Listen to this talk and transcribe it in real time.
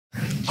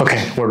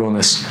Okay, we're doing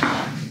this.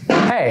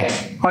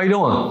 Hey, how you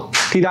doing?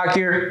 T-Doc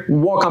here.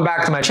 Welcome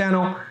back to my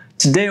channel.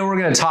 Today we're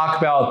going to talk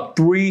about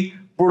 3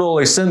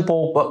 brutally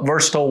simple but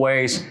versatile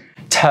ways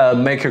to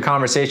make your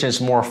conversations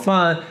more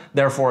fun,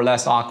 therefore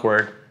less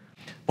awkward.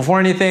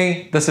 Before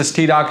anything, this is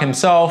T-Doc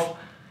himself.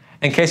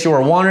 In case you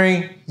were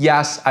wondering,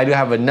 yes, I do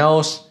have a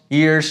nose,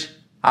 ears,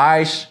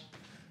 eyes.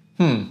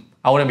 I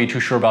wouldn't be too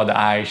sure about the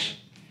eyes.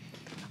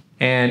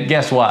 And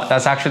guess what?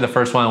 That's actually the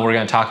first one we're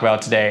going to talk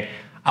about today.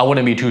 I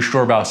wouldn't be too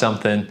sure about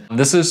something.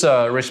 This is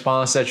a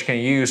response that you can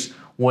use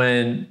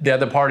when the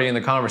other party in the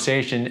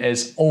conversation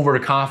is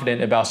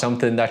overconfident about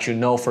something that you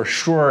know for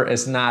sure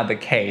is not the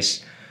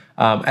case.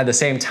 At the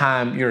same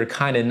time, you're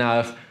kind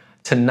enough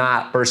to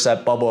not burst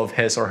that bubble of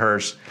his or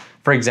hers.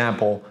 For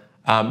example,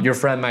 your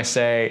friend might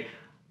say,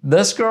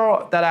 this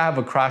girl that I have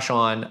a crush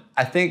on,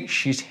 I think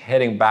she's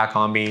hitting back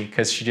on me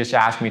because she just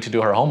asked me to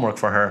do her homework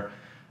for her.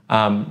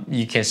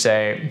 You can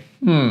say,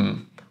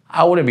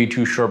 I wouldn't be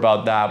too sure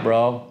about that,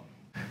 bro.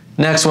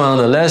 Next one on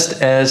the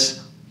list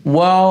is,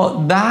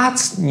 well,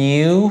 that's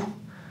new.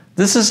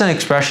 This is an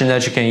expression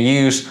that you can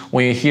use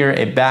when you hear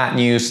a bad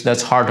news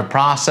that's hard to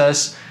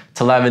process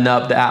to liven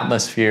up the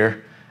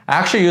atmosphere. I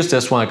actually used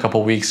this one a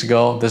couple weeks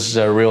ago. This is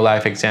a real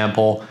life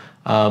example.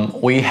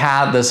 We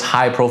had this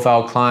high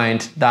profile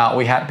client that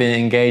we had been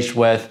engaged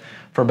with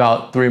for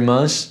about 3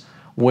 months.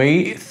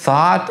 We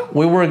thought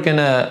we were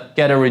gonna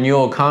get a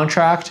renewal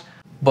contract,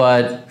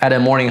 but at a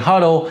morning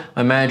huddle,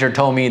 my manager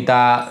told me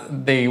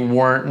that they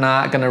weren't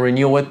not gonna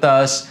renew with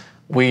us.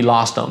 We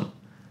lost them.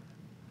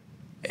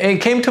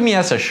 It came to me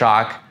as a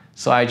shock.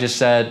 So I just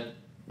said,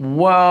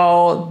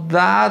 well,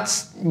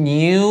 that's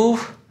new.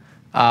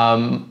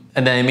 And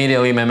then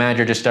immediately my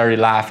manager just started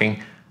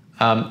laughing.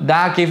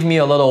 That gave me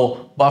a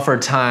little buffer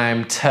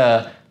time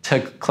to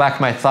collect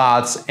my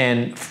thoughts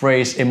and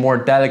phrase a more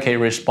delicate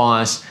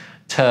response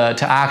to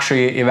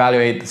actually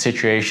evaluate the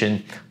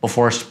situation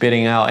before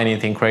spitting out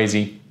anything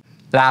crazy.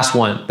 Last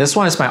one. This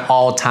one is my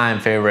all-time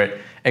favorite.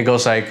 It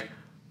goes like,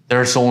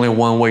 there's only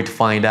one way to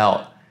find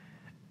out.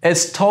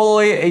 It's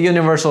totally a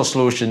universal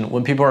solution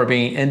when people are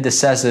being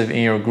indecisive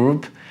in your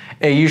group.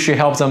 It usually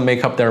helps them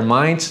make up their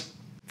minds.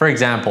 For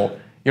example,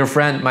 your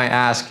friend might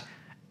ask,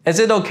 is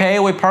it okay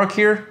we park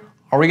here?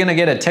 Are we gonna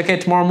get a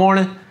ticket tomorrow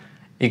morning?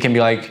 You can be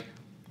like,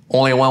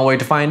 only one way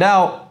to find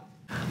out.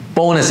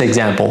 Bonus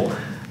example.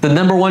 The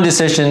 #1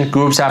 decision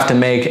groups have to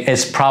make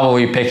is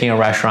probably picking a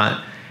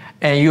restaurant.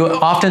 And you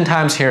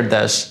oftentimes hear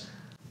this,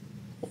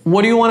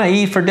 what do you wanna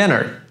eat for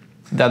dinner?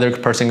 The other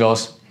person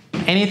goes,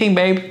 anything,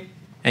 babe?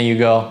 And you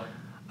go,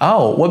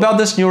 oh, what about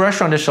this new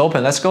restaurant that's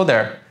open? Let's go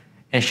there.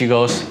 And she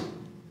goes,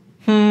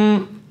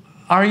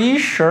 are you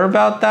sure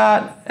about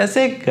that? Is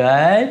it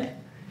good?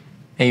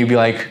 And you'd be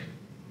like,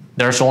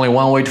 there's only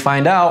one way to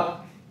find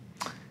out.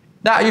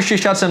 That usually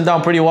shuts them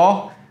down pretty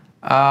well.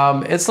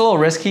 It's a little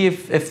risky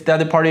if the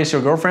other party is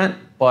your girlfriend,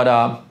 but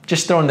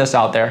just throwing this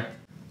out there.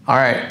 All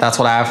right, that's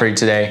what I have for you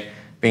today.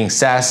 Being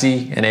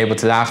sassy and able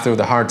to laugh through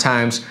the hard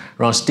times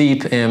runs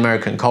deep in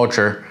American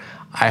culture.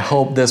 I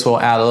hope this will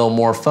add a little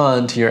more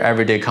fun to your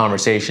everyday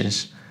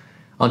conversations.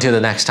 Until the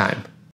next time.